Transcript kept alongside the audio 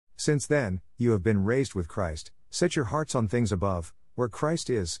Since then, you have been raised with Christ. Set your hearts on things above, where Christ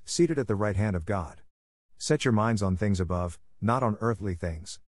is, seated at the right hand of God. Set your minds on things above, not on earthly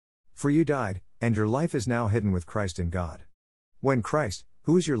things. For you died, and your life is now hidden with Christ in God. When Christ,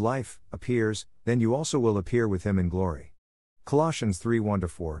 who is your life, appears, then you also will appear with him in glory. Colossians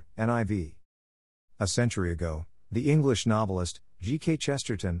 3:1-4, NIV. A century ago, the English novelist, G.K.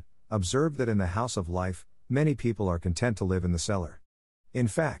 Chesterton, observed that in the house of life, many people are content to live in the cellar. In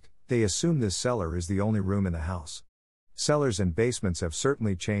fact, they assume this cellar is the only room in the house. Cellars and basements have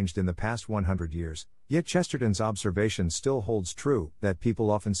certainly changed in the past 100 years, yet Chesterton's observation still holds true, that people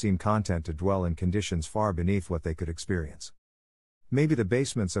often seem content to dwell in conditions far beneath what they could experience. Maybe the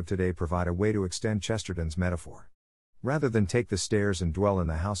basements of today provide a way to extend Chesterton's metaphor. Rather than take the stairs and dwell in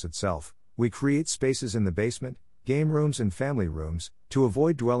the house itself, we create spaces in the basement, game rooms and family rooms, to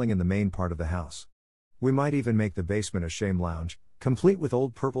avoid dwelling in the main part of the house. We might even make the basement a shame lounge, complete with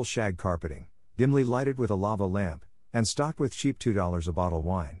old purple shag carpeting, dimly lighted with a lava lamp, and stocked with cheap $2 a bottle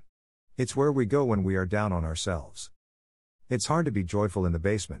wine. It's where we go when we are down on ourselves. It's hard to be joyful in the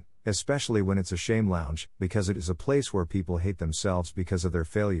basement, especially when it's a shame lounge, because it is a place where people hate themselves because of their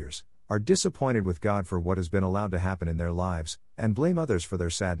failures, are disappointed with God for what has been allowed to happen in their lives, and blame others for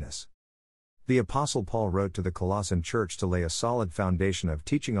their sadness. The Apostle Paul wrote to the Colossian church to lay a solid foundation of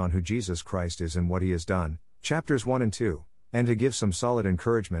teaching on who Jesus Christ is and what he has done, chapters 1 and 2. And to give some solid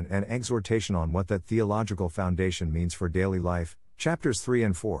encouragement and exhortation on what that theological foundation means for daily life, chapters 3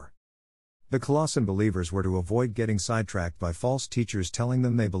 and 4. The Colossian believers were to avoid getting sidetracked by false teachers telling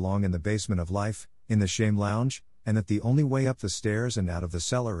them they belong in the basement of life, in the shame lounge, and that the only way up the stairs and out of the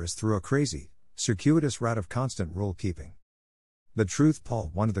cellar is through a crazy, circuitous route of constant rule-keeping. The truth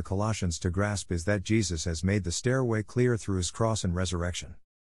Paul wanted the Colossians to grasp is that Jesus has made the stairway clear through his cross and resurrection.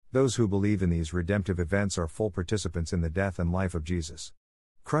 Those who believe in these redemptive events are full participants in the death and life of Jesus.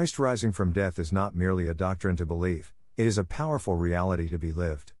 Christ rising from death is not merely a doctrine to believe, it is a powerful reality to be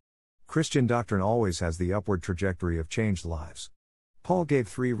lived. Christian doctrine always has the upward trajectory of changed lives. Paul gave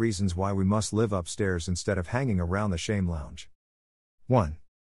 3 reasons why we must live upstairs instead of hanging around the shame lounge. 1.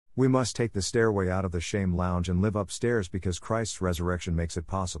 We must take the stairway out of the shame lounge and live upstairs because Christ's resurrection makes it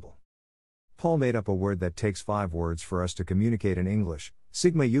possible. Paul made up a word that takes 5 words for us to communicate in English: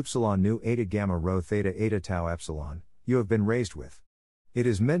 sigma upsilon nu eta gamma rho theta eta tau epsilon, you have been raised with. It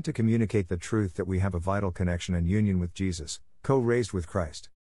is meant to communicate the truth that we have a vital connection and union with Jesus, co-raised with Christ.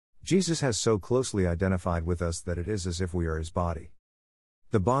 Jesus has so closely identified with us that it is as if we are his body.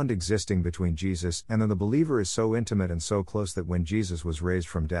 The bond existing between Jesus and the believer is so intimate and so close that when Jesus was raised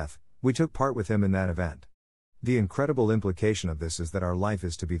from death, we took part with him in that event. The incredible implication of this is that our life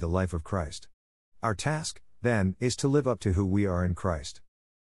is to be the life of Christ. Our task, then, is to live up to who we are in Christ.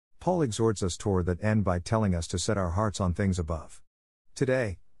 Paul exhorts us toward that end by telling us to set our hearts on things above.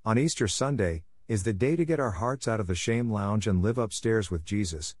 Today, on Easter Sunday, is the day to get our hearts out of the shame lounge and live upstairs with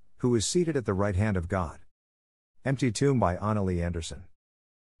Jesus, who is seated at the right hand of God. Empty Tomb by Annalie Anderson.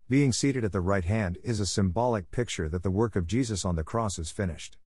 Being seated at the right hand is a symbolic picture that the work of Jesus on the cross is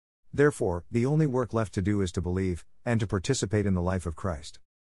finished. Therefore, the only work left to do is to believe, and to participate in the life of Christ.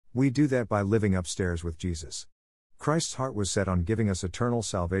 We do that by living upstairs with Jesus. Christ's heart was set on giving us eternal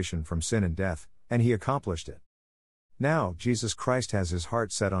salvation from sin and death, and he accomplished it. Now, Jesus Christ has his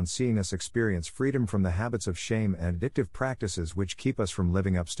heart set on seeing us experience freedom from the habits of shame and addictive practices which keep us from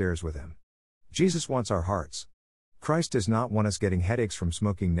living upstairs with him. Jesus wants our hearts. Christ does not want us getting headaches from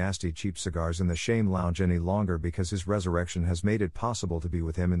smoking nasty cheap cigars in the shame lounge any longer because his resurrection has made it possible to be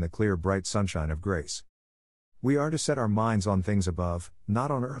with him in the clear bright sunshine of grace. We are to set our minds on things above,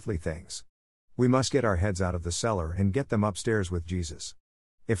 not on earthly things. We must get our heads out of the cellar and get them upstairs with Jesus.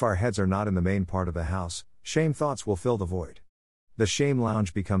 If our heads are not in the main part of the house, shame thoughts will fill the void. The shame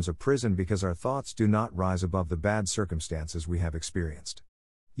lounge becomes a prison because our thoughts do not rise above the bad circumstances we have experienced.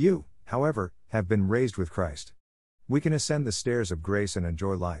 You, however, have been raised with Christ. We can ascend the stairs of grace and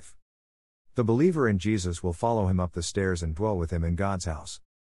enjoy life. The believer in Jesus will follow him up the stairs and dwell with him in God's house.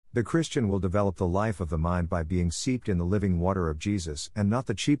 The Christian will develop the life of the mind by being seeped in the living water of Jesus and not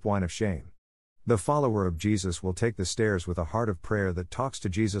the cheap wine of shame. The follower of Jesus will take the stairs with a heart of prayer that talks to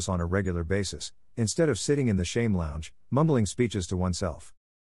Jesus on a regular basis, instead of sitting in the shame lounge, mumbling speeches to oneself.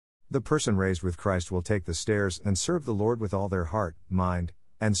 The person raised with Christ will take the stairs and serve the Lord with all their heart, mind,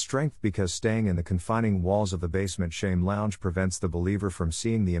 and strength because staying in the confining walls of the basement shame lounge prevents the believer from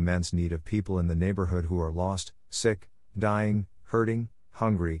seeing the immense need of people in the neighborhood who are lost, sick, dying, hurting,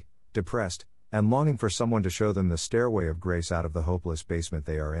 hungry, depressed, and longing for someone to show them the stairway of grace out of the hopeless basement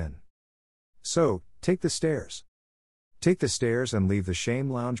they are in. So, take the stairs. Take the stairs and leave the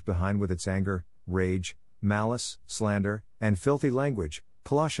shame lounge behind with its anger, rage, malice, slander, and filthy language,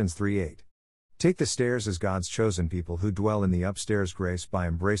 Colossians 3:8. Take the stairs as God's chosen people who dwell in the upstairs grace by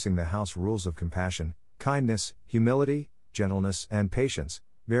embracing the house rules of compassion, kindness, humility, gentleness, and patience,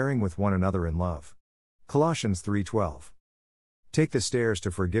 bearing with one another in love. Colossians 3:12. Take the stairs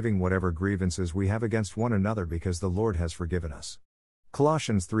to forgiving whatever grievances we have against one another because the Lord has forgiven us.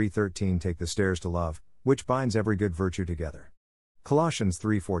 Colossians 3:13. Take the stairs to love, which binds every good virtue together. Colossians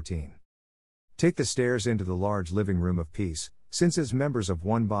 3:14. Take the stairs into the large living room of peace, since as members of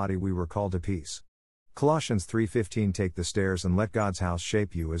one body we were called to peace. Colossians 3:15. Take the stairs and let God's house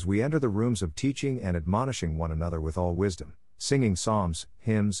shape you as we enter the rooms of teaching and admonishing one another with all wisdom, singing psalms,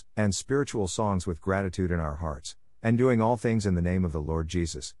 hymns, and spiritual songs with gratitude in our hearts, and doing all things in the name of the Lord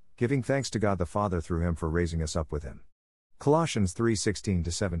Jesus, giving thanks to God the Father through him for raising us up with him. Colossians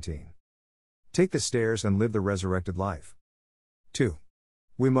 3:16-17. Take the stairs and live the resurrected life. 2.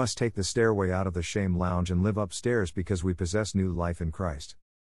 We must take the stairway out of the shame lounge and live upstairs because we possess new life in Christ.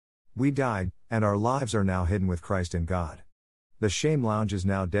 We died, and our lives are now hidden with Christ in God. The shame lounge is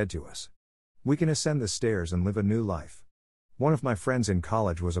now dead to us. We can ascend the stairs and live a new life. One of my friends in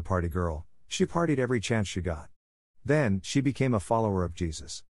college was a party girl. She partied every chance she got. Then, she became a follower of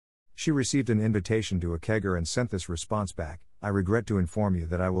Jesus. She received an invitation to a kegger and sent this response back: I regret to inform you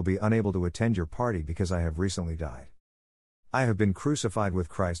that I will be unable to attend your party because I have recently died. I have been crucified with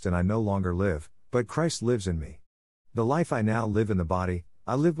Christ and I no longer live, but Christ lives in me. The life I now live in the body,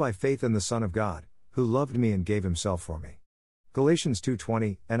 I live by faith in the Son of God, who loved me and gave himself for me. Galatians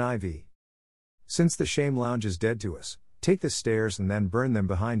 2:20, NIV. Since the shame lounge is dead to us, take the stairs and then burn them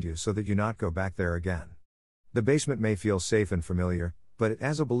behind you so that you not go back there again. The basement may feel safe and familiar, but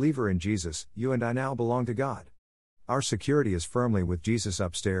as a believer in Jesus, you and I now belong to God. Our security is firmly with Jesus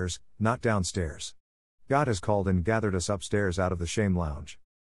upstairs, not downstairs. God has called and gathered us upstairs out of the shame lounge.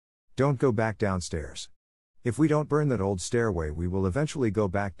 Don't go back downstairs. If we don't burn that old stairway, we will eventually go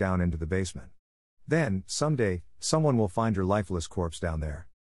back down into the basement. Then, someday, someone will find your lifeless corpse down there.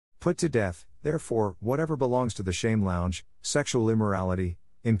 Put to death, therefore, whatever belongs to the shame lounge: sexual immorality,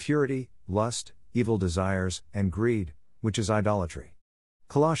 impurity, lust, evil desires, and greed, which is idolatry.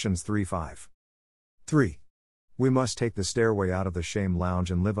 Colossians 3:5. 3. We must take the stairway out of the shame lounge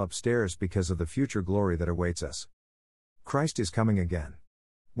and live upstairs because of the future glory that awaits us. Christ is coming again.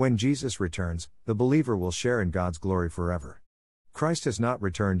 When Jesus returns, the believer will share in God's glory forever. Christ has not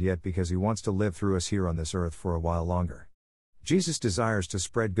returned yet because he wants to live through us here on this earth for a while longer. Jesus desires to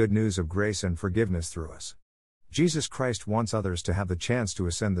spread good news of grace and forgiveness through us. Jesus Christ wants others to have the chance to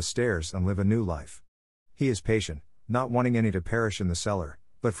ascend the stairs and live a new life. He is patient, not wanting any to perish in the cellar,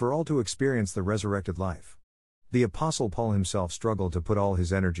 but for all to experience the resurrected life. The Apostle Paul himself struggled to put all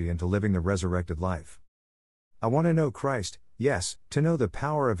his energy into living the resurrected life. I want to know Christ, yes, to know the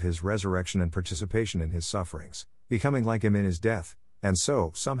power of his resurrection and participation in his sufferings, becoming like him in his death, and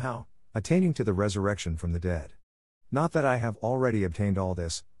so, somehow, attaining to the resurrection from the dead. Not that I have already obtained all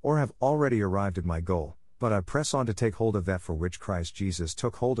this, or have already arrived at my goal, but I press on to take hold of that for which Christ Jesus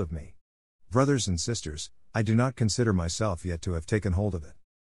took hold of me. Brothers and sisters, I do not consider myself yet to have taken hold of it.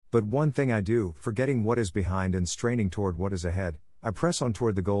 But one thing I do, forgetting what is behind and straining toward what is ahead, I press on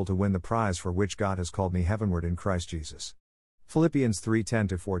toward the goal to win the prize for which God has called me heavenward in Christ Jesus. Philippians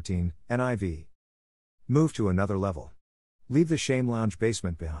 3:10-14, NIV. Move to another level. Leave the shame lounge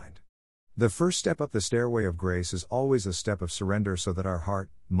basement behind. The first step up the stairway of grace is always a step of surrender so that our heart,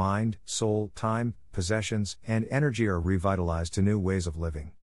 mind, soul, time, possessions, and energy are revitalized to new ways of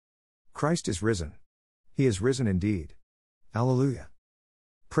living. Christ is risen. He is risen indeed. Alleluia.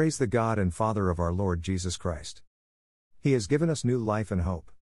 Praise the God and Father of our Lord Jesus Christ. He has given us new life and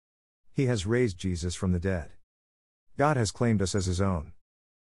hope. He has raised Jesus from the dead. God has claimed us as his own.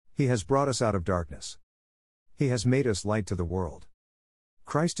 He has brought us out of darkness. He has made us light to the world.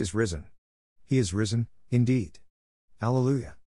 Christ is risen. He is risen, indeed. Alleluia.